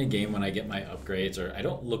that in a game when I get my upgrades, or I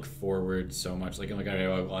don't look forward so much. Like I'm like, all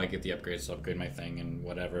right, well, I get the upgrades, so I'll upgrade my thing and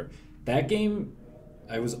whatever. That game,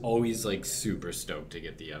 I was always like super stoked to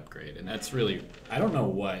get the upgrade, and that's really, I don't know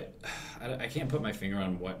what, I can't put my finger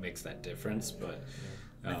on what makes that difference, but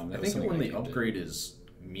I think when the upgrade is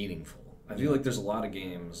meaningful. I feel like there's a lot of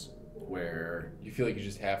games where you feel like you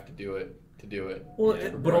just have to do it to do it. Well,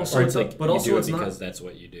 but also it's like, but also it's because that's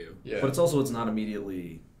what you do. Yeah. But it's not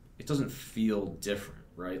immediately. It doesn't feel different,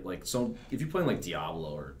 right? Like, so if you're playing like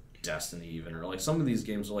Diablo or Destiny even, or like some of these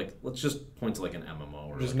games are like, let's just point to like an MMO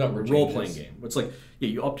or like a role-playing game. It's like,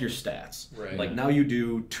 you upped your stats. Right. Like now you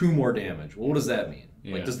do 2 more damage. Well, what does that mean?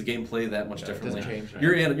 Like, does the game play that much differently?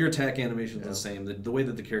 Your attack animations are the same. The way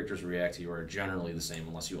that the characters react to you are generally the same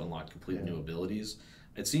unless you unlock completely new abilities.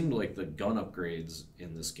 It seemed like the gun upgrades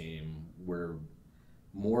in this game were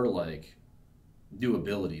more like new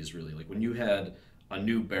abilities, really. Like when you had a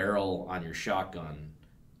new barrel on your shotgun,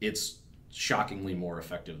 it's shockingly more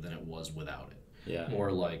effective than it was without it. Yeah.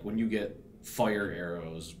 Or like when you get fire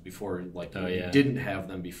arrows before, like you didn't have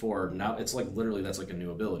them before, now it's like literally that's like a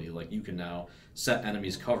new ability. Like you can now set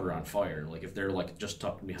enemies cover on fire, like if they're like just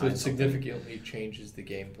tucked behind something. So it significantly changes the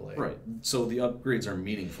gameplay. Right. So the upgrades are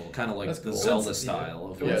meaningful, kind of like the Zelda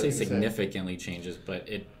style. I wouldn't say significantly changes, but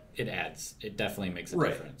it adds. It definitely makes a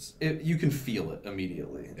difference. You can feel it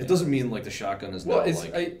immediately. It doesn't mean like the shotgun is now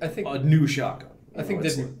like I think a new shotgun. I think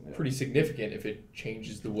that's pretty significant if it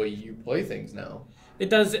changes the way you play things now. It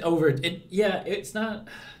does it's not.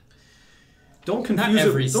 Don't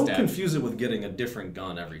confuse it with getting a different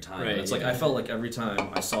gun every time. Right, it's like I felt like every time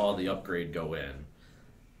I saw the upgrade go in,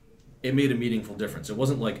 it made a meaningful difference. It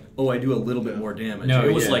wasn't like, oh, I do a little bit more damage. No,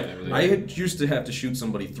 it was like I used to have to shoot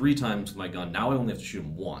somebody 3 times with my gun. Now I only have to shoot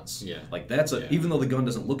them once. Yeah. Like that's even though the gun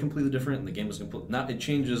doesn't look completely different and the game is completely it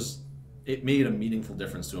changes. It made a meaningful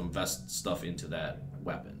difference to invest stuff into that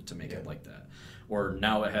weapon to make it like that. Or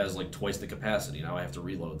now it has like twice the capacity. Now I have to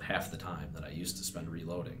reload half the time that I used to spend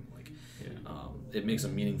reloading. Like, it makes a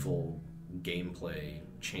meaningful gameplay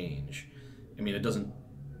change. I mean, it doesn't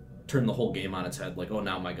turn the whole game on its head. Like, oh,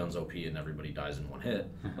 now my gun's OP and everybody dies in one hit,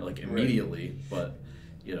 like immediately. But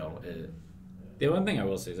the one thing I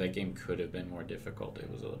will say is that game could have been more difficult.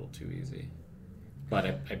 It was a little too easy. But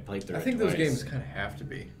I played through it. I think those games kind of have to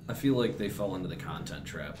be. I feel like they fell into the content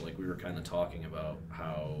trap. Like we were kind of talking about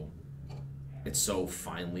how it's so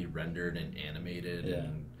finely rendered and animated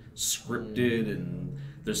and scripted, and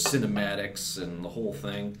there's cinematics and the whole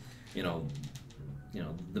thing. You know,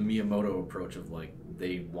 the Miyamoto approach of like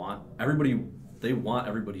they want everybody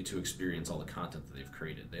to experience all the content that they've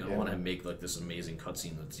created. They don't want to make like this amazing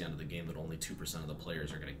cutscene that's the end of the game that only 2% of the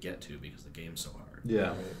players are going to get to because the game's so hard.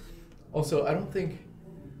 Yeah. Also, I don't think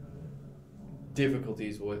difficulty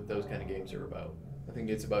is what those kind of games are about. I think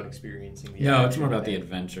it's about experiencing the action. No, it's more about the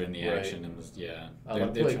adventure and the action and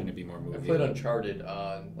they're trying to be more movie. I played Uncharted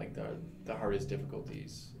on like the hardest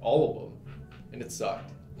difficulties, all of them, and it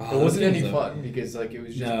sucked. It wasn't any fun because like it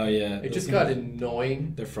was just it just got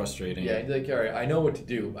annoying. They're frustrating. Yeah, like all right, I know what to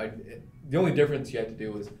do. The only difference you had to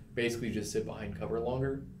do was basically just sit behind cover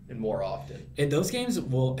longer and more often. And those games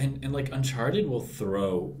will, and like Uncharted will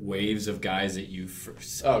throw waves of guys at you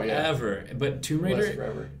forever. But Tomb Raider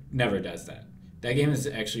Forever. never does that. That game is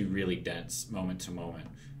actually really dense moment to moment,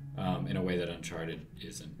 in a way that Uncharted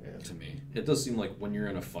isn't to me. It does seem like when you're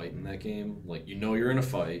in a fight in that game, like you know you're in a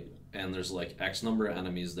fight, and there's like X number of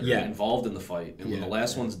enemies that are involved in the fight, and when the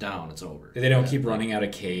last one's down, it's over. They don't keep running out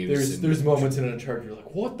of caves. There's moments in Uncharted you're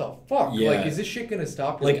like, what the fuck? Yeah. Like, is this shit gonna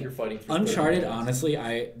stop? Like you're fighting for Uncharted, honestly,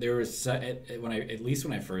 there was at least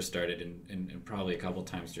when I first started, and probably a couple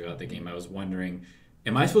times throughout the game, I was wondering,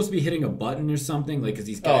 am I supposed to be hitting a button or something? Like, because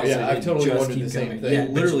these guys, I've totally wondered the same thing. Yeah,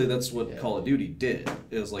 literally, that's what Call of Duty did.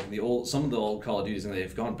 It was like some of the old Call of Duties, and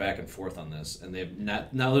they've gone back and forth on this, and they've now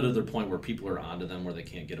they're to the point where people are onto them, where they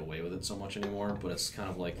can't get away with it so much anymore. But it's kind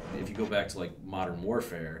of like if you go back to like Modern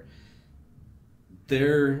Warfare,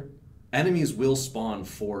 their enemies will spawn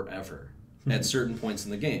forever. At certain points in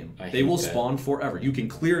the game, they will spawn forever. You can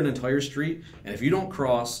clear an entire street, and if you don't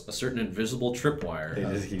cross a certain invisible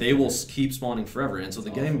tripwire, they will keep spawning forever. And so the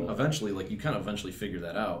game eventually, like you kind of eventually figure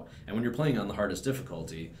that out. And when you're playing on the hardest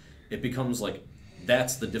difficulty, it becomes like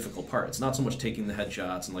that's the difficult part. It's not so much taking the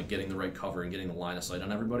headshots and like getting the right cover and getting the line of sight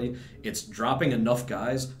on everybody. It's dropping enough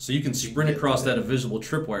guys so you can sprint across that invisible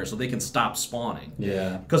tripwire so they can stop spawning.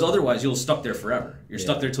 Yeah. Because otherwise you're stuck there forever. You're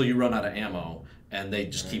stuck there till you run out of ammo. And they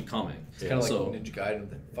just keep coming. It's kind of like Ninja Gaiden with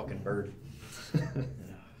that fucking bird.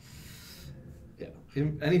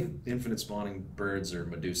 Any infinite spawning birds or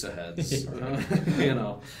Medusa heads, you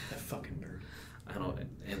know. That fucking bird. I know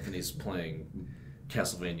Anthony's playing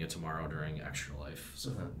Castlevania tomorrow during Extra Life, so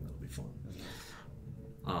that'll be fun.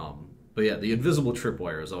 But yeah, the invisible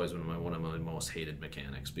tripwire has always been one of my most hated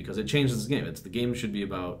mechanics because it changes the game. The game should be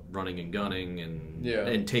about running and gunning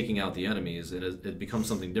and taking out the enemies. It becomes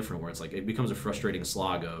something different where it's like it becomes a frustrating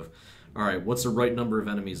slog of, all right, what's the right number of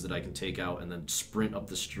enemies that I can take out and then sprint up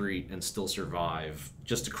the street and still survive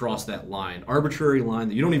just to cross that line, arbitrary line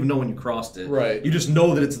that you don't even know when you crossed it. Right. You just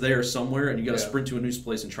know that it's there somewhere, and you got to sprint to a new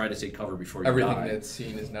place and try to take cover before you die. Everything that's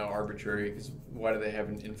seen is now arbitrary because why do they have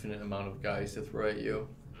an infinite amount of guys to throw at you?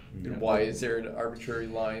 Yeah. Why is there an arbitrary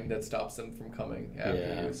line that stops them from coming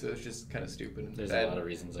after you? So it's just kind of stupid. There's a lot of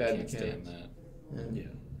reasons I can't stand that. Yeah.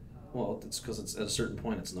 Well, it's because it's at a certain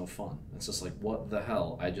point it's no fun. It's just like, what the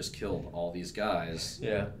hell? I just killed all these guys.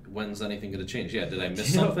 Yeah. When's anything going to change? Yeah. Did I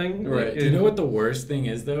miss something? Right. Do you know what the worst thing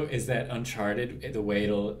is though? Is that Uncharted, the way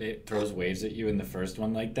it throws waves at you in the first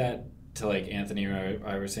one like that. To like Anthony or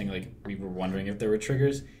I were saying, like we were wondering if there were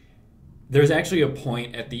triggers. There's actually a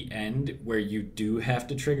point at the end where you do have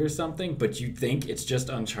to trigger something, but you think it's just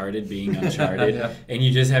Uncharted being Uncharted, and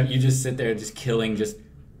you just sit there just killing just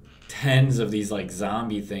tens of these like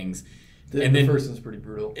zombie things. And the first one's pretty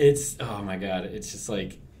brutal. It's oh my god, it's just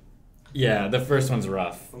like the first one's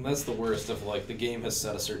rough. And that's the worst of like the game has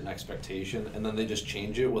set a certain expectation and then they just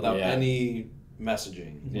change it without any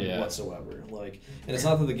messaging whatsoever. Like, and it's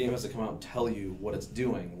not that the game has to come out and tell you what it's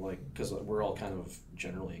doing, like, because we're all kind of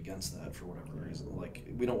generally against that for whatever reason. Like,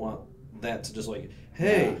 we don't want that to just like,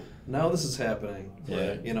 hey, now this is happening,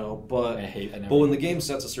 you know. But when the game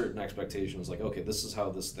sets a certain expectation, it's like, okay, this is how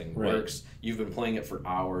this thing works. You've been playing it for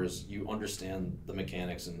hours. You understand the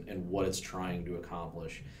mechanics and what it's trying to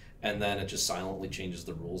accomplish. And then it just silently changes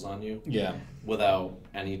the rules on you. Yeah. Without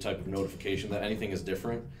any type of notification that anything is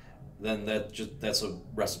different. Then that's a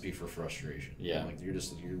recipe for frustration. Yeah, like you're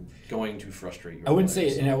going to frustrate your. I wouldn't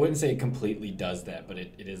say it completely does that, but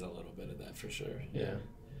it is a little bit of that for sure. Yeah,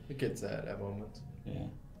 it gets that at moments. Yeah,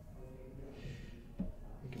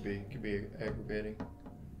 it could be aggravating.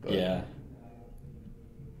 But yeah,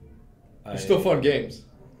 they're still fun games.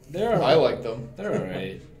 I like them. They're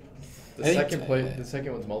alright. The second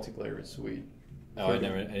one's multiplayer is sweet. Oh, I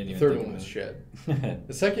didn't even. The third one was shit.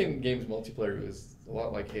 The second game's multiplayer was a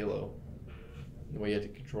lot like Halo. The way you had to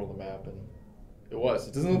control the map, and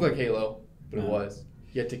it doesn't look like Halo, but it was.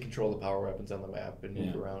 You had to control the power weapons on the map and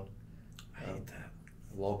move around. I hate that.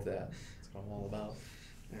 I love that. That's what I'm all about.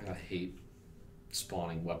 And I hate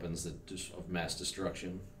spawning weapons of mass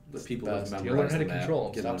destruction. The people have memorized you learn how to the map,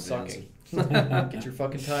 control them. Stop sucking. Get your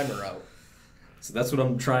fucking timer out. So that's what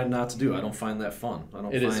I'm trying not to do. I don't find that fun. I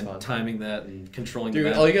don't find timing that and controlling the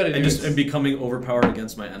map. All you gotta do and becoming overpowered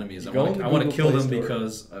against my enemies. I want to kill them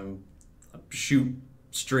because I shoot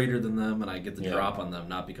straighter than them and I get the drop on them,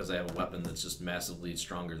 not because I have a weapon that's just massively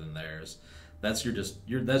stronger than theirs. That's your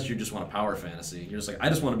just want a power fantasy. You're just like, I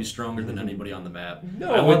just want to be stronger than anybody on the map.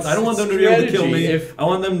 No, I don't want them to be able to kill me. I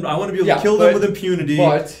want to be able to kill them with impunity,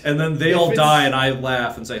 and then they all die, and I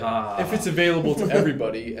laugh and say, ha. If it's available to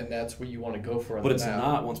everybody, and that's what you want to go for on but the it's map.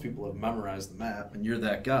 not once people have memorized the map, and you're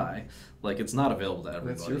that guy. Like, it's not available to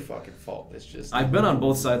everybody. That's your fucking fault. It's just I've been on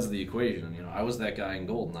both sides of the equation. You know, I was that guy in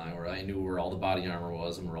GoldenEye where I knew where all the body armor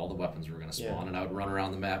was and where all the weapons were going to spawn, and I would run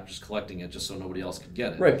around the map just collecting it just so nobody else could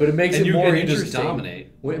get it. right, but it makes And it you- more and you interesting. just dominate.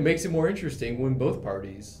 It makes it more interesting when both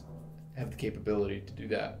parties have the capability to do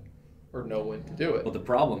that or know when to do it. But the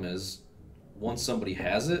problem is, once somebody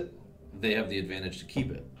has it, they have the advantage to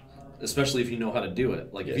keep it. Especially if you know how to do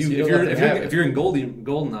it. Like Yeah, if so you you if don't you're let if them you're, have if you're in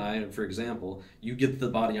GoldenEye, for example, you get the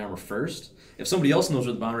body armor first. If somebody else knows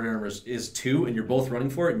where the body armor is too, and you're both running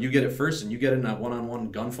for it, and you get it first, and you get in that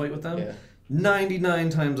one-on-one gunfight with them, Yeah. 99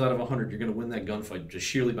 times out of 100, you're going to win that gunfight just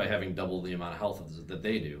sheerly by having double the amount of health that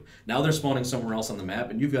they do. Now they're spawning somewhere else on the map,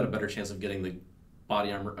 and you've got a better chance of getting the body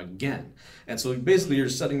armor again. And so basically, you're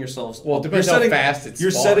setting yourselves. Well, it depends how fast it You're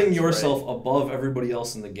spawns, setting yourself above everybody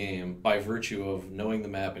else in the game by virtue of knowing the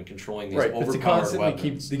map and controlling these Right, but to overpowered constantly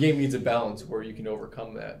weapons. the game needs a balance where you can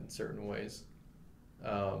overcome that in certain ways.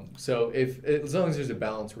 So as long as there's a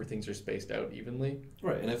balance where things are spaced out evenly,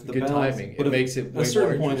 Right, and if the good balance, timing, but it if- makes it at way a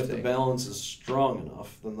certain more point, if the interesting. balance is strong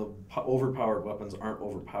enough, then the overpowered weapons aren't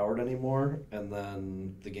overpowered anymore, and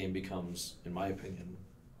then the game becomes, in my opinion,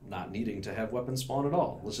 not needing to have weapons spawn at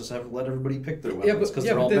all. Let's just let everybody pick their weapons because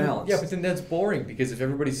they're all balanced. Yeah, but then that's boring because if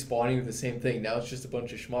everybody's spawning with the same thing, now it's just a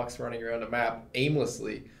bunch of schmucks running around a map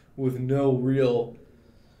aimlessly with no real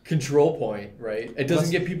control point, right? It doesn't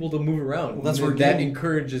get people to move around. Well, that's And where that game-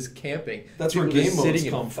 encourages camping. That's where People just game modes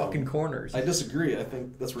sitting come in from. fucking corners. I disagree. I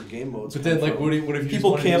think that's where game modes. But come then, like, from. what if you just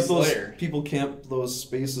people wanna do camp those Slayer? people camp those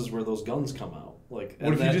spaces where those guns come out? Like,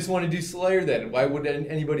 What if you just want to do Slayer then? Why would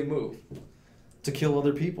anybody move? to kill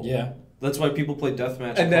other people? Yeah. That's why people play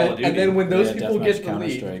deathmatch And Call of Duty. then when those Yeah, people deathmatch, get the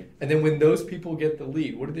Counter-Strike. lead, and then when those people get the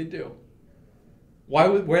lead, what do? Why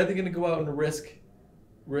are they going to go out and risk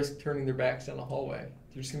turning their backs down a hallway?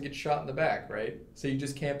 You're just going to get shot in the back, right? So you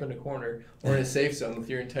just camp in a corner or in a safe zone with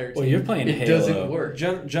your entire team. Well, you're playing it Halo. doesn't work.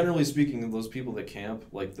 Generally speaking, those people that camp,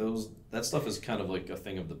 like that stuff is kind of like a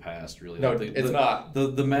thing of the past, really. No, Like it's not.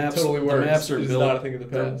 The maps, Totally the works. maps are It's built, not a thing of the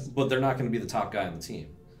past. but they're not going to be the top guy on the team.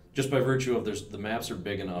 Just by virtue of the maps are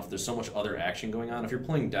big enough, there's so much other action going on. If you're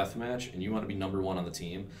playing deathmatch and you want to be number one on the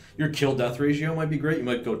team, your kill death ratio might be great. You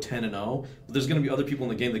might go 10-0, but there's going to be other people in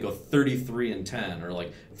the game that go 33-10 or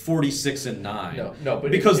like 46-9. No,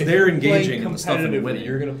 but because if they're you're playing engaging in the stuff and competitively, winning.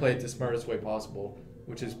 You're going to play it the smartest way possible,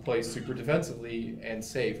 which is play super defensively and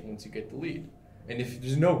safe once you get the lead. And if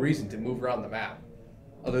there's no reason to move around the map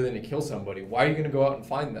other than to kill somebody, why are you going to go out and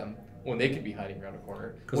find them when they could be hiding around a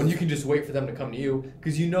corner? When you can just wait for them to come to you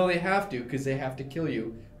because you know they have to because they have to kill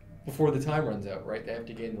you before the time runs out, right? They have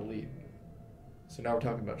to gain the lead. So now we're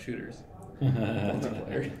talking about shooters.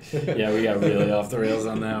 Multiplayer. Yeah, we got really off the rails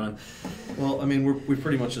on that one. Well, I mean, we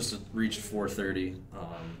pretty much just reached 4:30,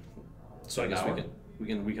 so I guess An hour?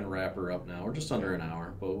 we can wrap her up now. We're just under an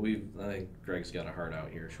hour, but I think Greg's got a heart out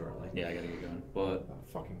here shortly. Yeah, I gotta get going. But Oh,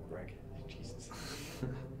 fucking Greg. Jesus.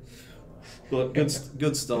 But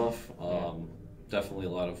good stuff. Definitely a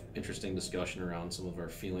lot of interesting discussion around some of our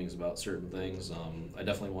feelings about certain things. I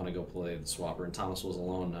definitely want to go play the Swapper, and Thomas was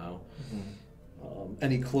alone now.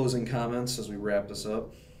 Any closing comments as we wrap this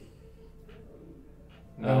up?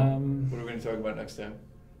 No. What are we going to talk about next time?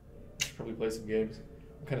 Should probably play some games.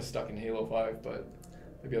 I'm kind of stuck in Halo 5, but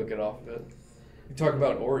maybe I'll get off of it. We talk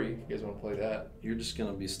about Ori if you guys want to play that. You're just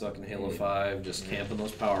gonna be stuck in Halo 5, just camping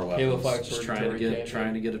those power weapons. Halo 5 just purgatory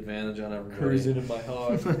trying to get advantage on everybody. Cruising in my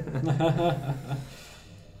hog.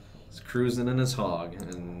 He's cruising in his hog,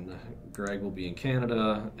 and Greg will be in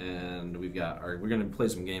Canada, and we're gonna play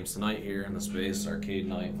some games tonight here in the Space Arcade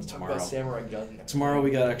Night, and Talk tomorrow. about Samurai Gun. Tomorrow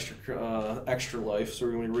we got extra life, so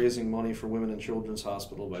we're gonna be raising money for Women and Children's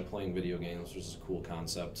Hospital by playing video games, which is a cool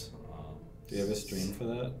concept. Do you have a stream for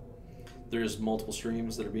that? There's multiple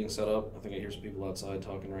streams that are being set up. I think I hear some people outside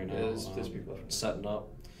talking right now. There's people. Setting up.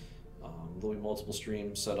 There'll be multiple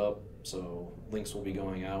streams set up, so links will be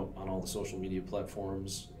going out on all the social media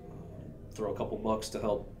platforms. Throw a couple bucks to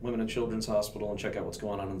help Women and Children's Hospital and check out what's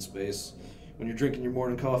going on in space. When you're drinking your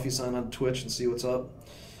morning coffee, sign on Twitch and see what's up.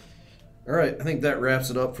 All right, I think that wraps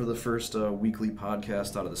it up for the first weekly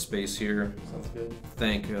podcast out of the space here. Sounds good.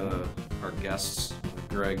 Thank our guests,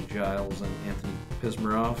 Greg Giles and Anthony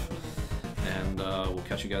Pismaroff, and we'll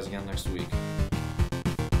catch you guys again next week.